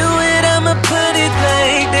I do it, I'ma put it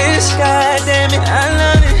like this. God damn it, I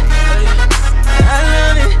love it. I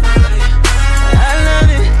love it. I love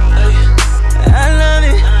it.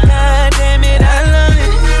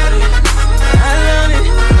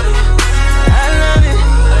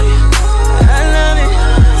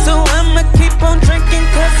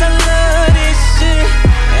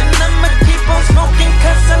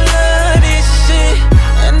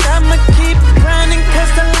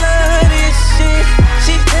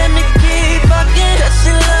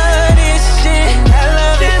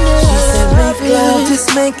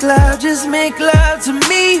 to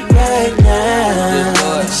me right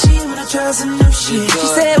now. She wanna try some new shit. She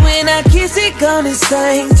said when I kiss it, gonna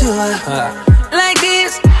sing to her like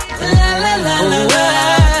this. La la la la la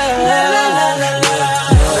la la la la.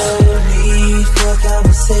 No need for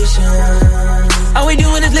conversation. All we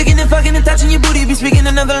doing is licking and fucking and touching your booty. Be speaking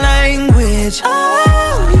another language.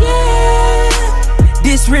 Oh yeah.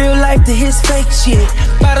 This real life to his fake shit.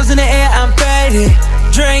 Bottles in the air, I'm faded.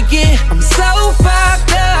 Drinking, I'm so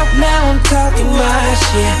fucked up. Now I'm talking my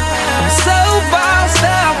shit. I'm so bossed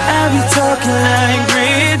up. I be talking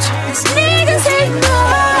language. These niggas hate no.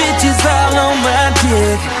 Bitches all on my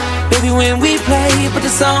dick. Baby, when we play, put the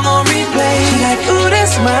song on replay. She like, ooh,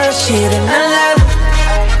 that's my shit, and I love it.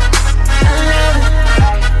 I love it.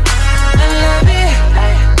 I love it.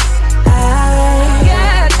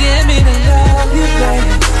 God damn it, I love you,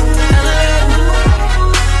 baby. I love it.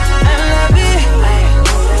 I love it.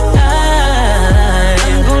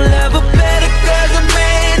 I'm gon' love her better 'cause a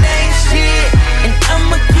man ain't shit. And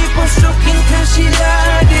I'ma keep on stroking 'cause she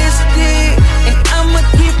love this dick. And I'ma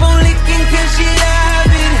keep on licking 'cause she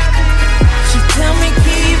love it. She tell me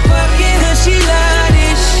keep fucking 'cause she love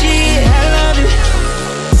this shit. I love it.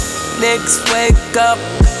 Next wake up,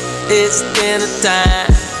 it's dinner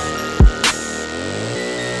time.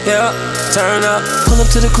 Yeah, turn up. Pull up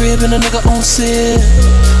to the crib and a nigga on sit.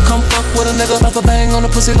 Come fuck with a nigga, drop a bang on the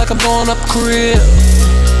pussy like I'm going up crib.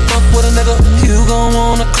 Fuck with a nigga, you gon'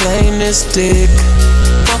 wanna claim this dick.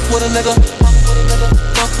 Fuck with a nigga,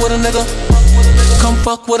 fuck with a nigga, come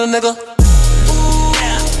fuck with a nigga.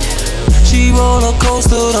 She roller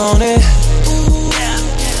coastered on it.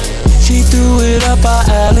 She threw it up our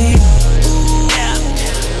alley.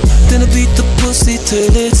 Then I beat the pussy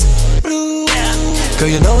till it's blue. Girl,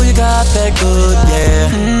 you know you got that good, yeah.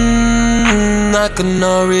 Like an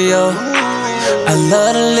Oreo. I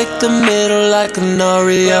love to lick the middle like an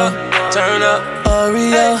Oreo. Turn up,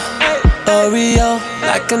 Oreo, Oreo.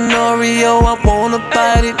 Like an Oreo, I wanna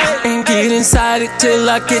bite it and get inside it till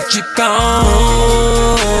I get you gone.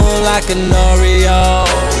 Like an Oreo.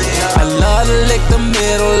 I love to lick the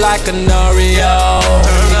middle like an Oreo.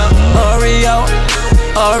 Turn up, Oreo.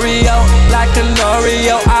 Oreo, like an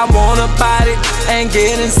Oreo, I wanna bite it and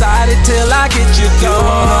get inside it till I get you gone. You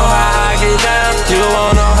wanna know how I get down? You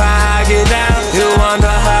wanna know how I get down? You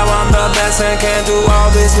wonder how I'm the best and can do all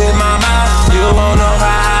this with my mouth. You wanna know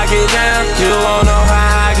how I get down? You wanna know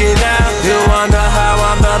how I get down? You wonder how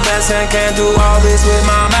I'm the best and can do all this with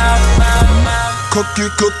my mouth. Cookie,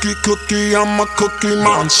 cookie, cookie, I'm a cookie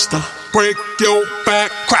monster. Break your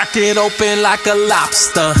back, crack it open like a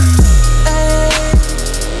lobster.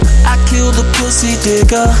 I killed the pussy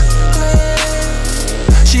digger.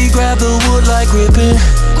 She grabbed the wood like gripping.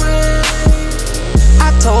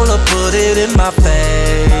 I told her put it in my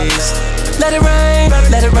face. Let it rain,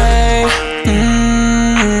 let it rain.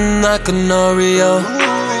 Like an Oreo.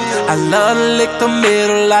 I love to lick the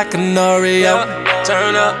middle like an Oreo.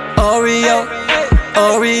 Turn up, Oreo.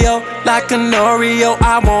 Oreo, like an Oreo,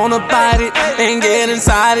 I wanna bite it and get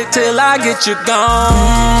inside it till I get you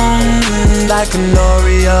gone. Like an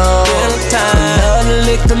Oreo, I love to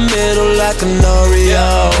lick the middle like an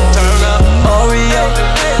Oreo. Turn up, Oreo,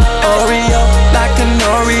 Oreo, like an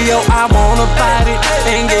Oreo, I wanna bite it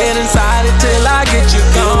and get inside it till I get you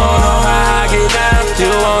gone. You wanna know how I get down?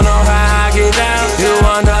 You wanna know how I get down? You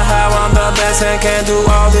wonder how I'm the best and can do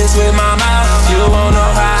all this with my mouth. You wanna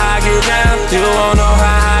know how I get down? You wanna know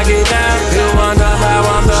how I get down? You wonder how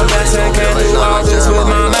I'm the best and can do all this with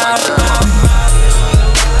my mouth.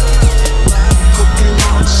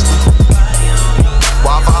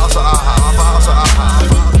 Waffle House or AHA? Waffle House or AHA?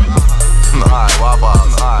 Alright, Waffle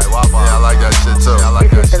House. Alright, Waffle House. Yeah, I like that shit too. Yeah, I like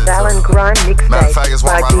this is the ValenGrind mixtape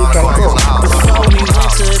by DJ Skool. Before we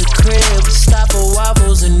went to the crib, we stopped for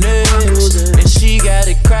waffles and nibs. And she got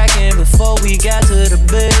it cracking before we got to the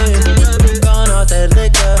bed. Gone off that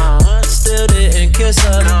liquor, still didn't kiss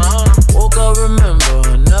her. Woke up, remember,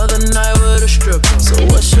 another night with a stripper. So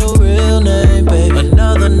what's your real name, baby?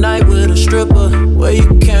 Another night with a stripper. Where you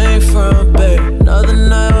came from, baby? Another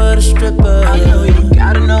night with a stripper. I know you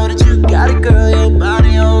gotta know that you got it, girl. Your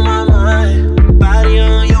body on my mind. Body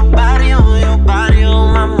on your body on your body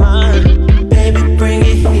on my mind. Baby, bring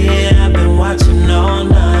it here. I've been watching all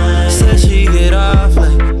night. Said she get off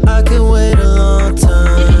like I could wait a long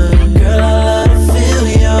time. Girl, I love to feel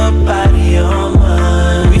your body on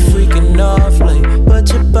mine. We freaking off like, but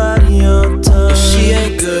your body on time. If she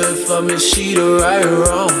ain't good for me, she the right or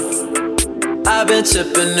wrong. I've been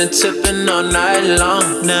tipping and tipping all night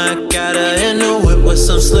long. Now I got her in the whip with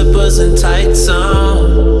some slippers and tights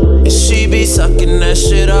on. And she be sucking that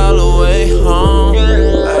shit all the way home.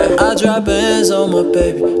 I drop bands on my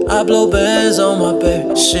baby, I blow bands on my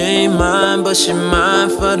baby. She ain't mine, but she mine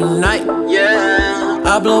for the night. Yeah.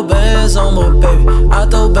 I blow bands on my baby, I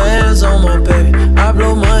throw bands on my baby. I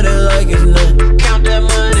blow money like it's nothing. Count that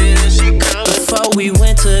money and she come. Before we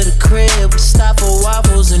went to the crib, we stopped for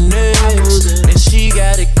waffles and eggs. And she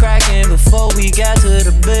got it cracking before we got to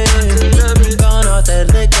the bed. Gone off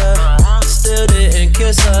that liquor, still didn't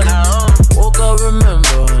kiss her. Woke up,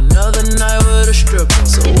 remember, another night with a stripper.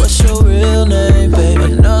 So what's your real name,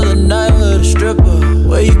 baby? Another night with a stripper.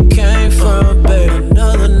 Where you came from, baby?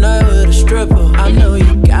 Another night with a stripper. I know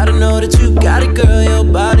you gotta know that you got it, girl. Your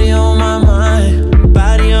body on my mind.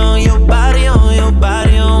 Body on your body on your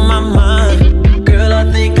body on my mind. Girl,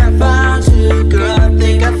 I think I found you. Girl, I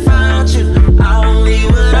think I found you. I won't leave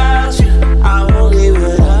without you. I won't leave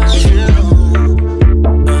without you.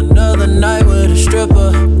 Another night with a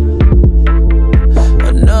stripper.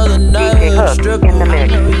 Another night with a stripper. I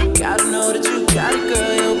know you gotta know that you got it,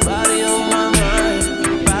 girl. Your body on my mind.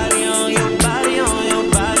 Body on your body on your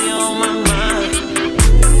body on my mind.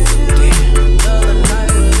 Damn, another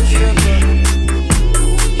night with a stripper.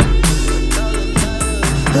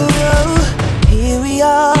 Oh, here we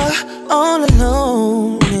are, all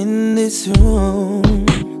alone in this room.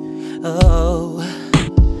 Oh,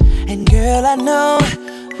 and girl, I know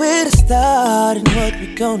where to start and what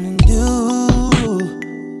we're gonna do.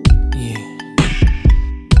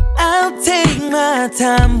 I'll take my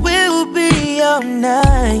time, we'll be all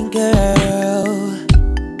night, girl.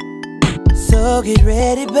 So get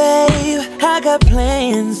ready, babe, I got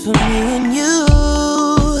plans for me and you.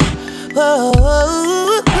 Whoa.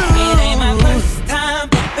 It ain't my first time,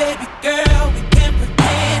 but baby girl, we can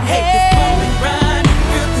pretend. Hey, this moment right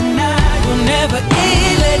here tonight will never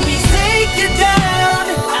end. Let me take you down.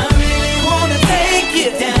 I really wanna take you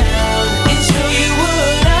down and show you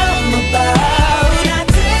what I'm about.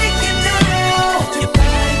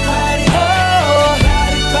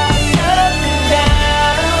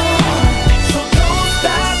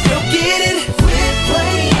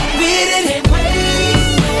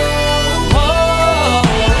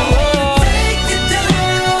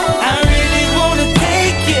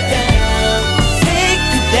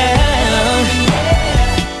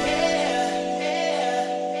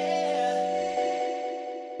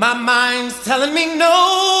 My mind's telling me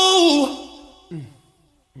no,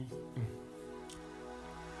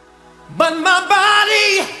 but my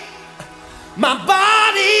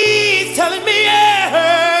body's telling me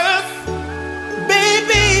yes.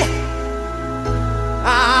 Baby,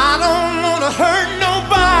 I don't wanna hurt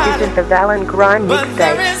nobody. This is the ValenGrind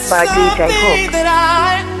mixtape by DJ Hook. That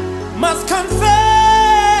I must confess.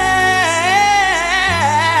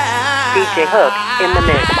 DJ Hook in the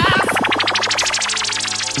mix.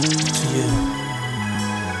 To you.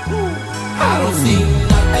 I don't see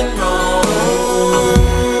nothing wrong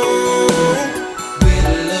with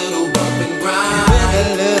a little bump and grind. With a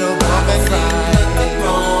little bump and grind. Nothing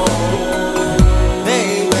wrong,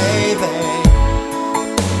 baby.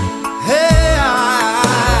 Hey, I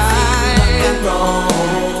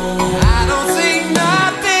don't see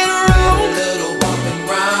nothing wrong with a little bump and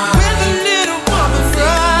grind. With a little bump and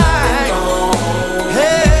grind.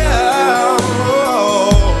 Hey.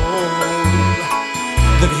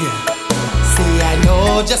 Look here. See, I know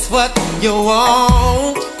just what you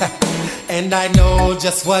want, and I know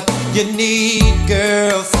just what you need,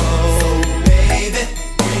 girl. So, baby,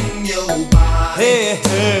 bring your body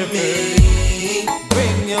to me.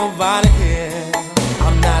 Bring your body here.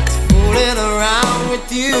 I'm not fooling around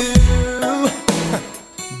with you.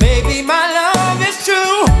 Baby, my love is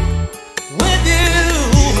true.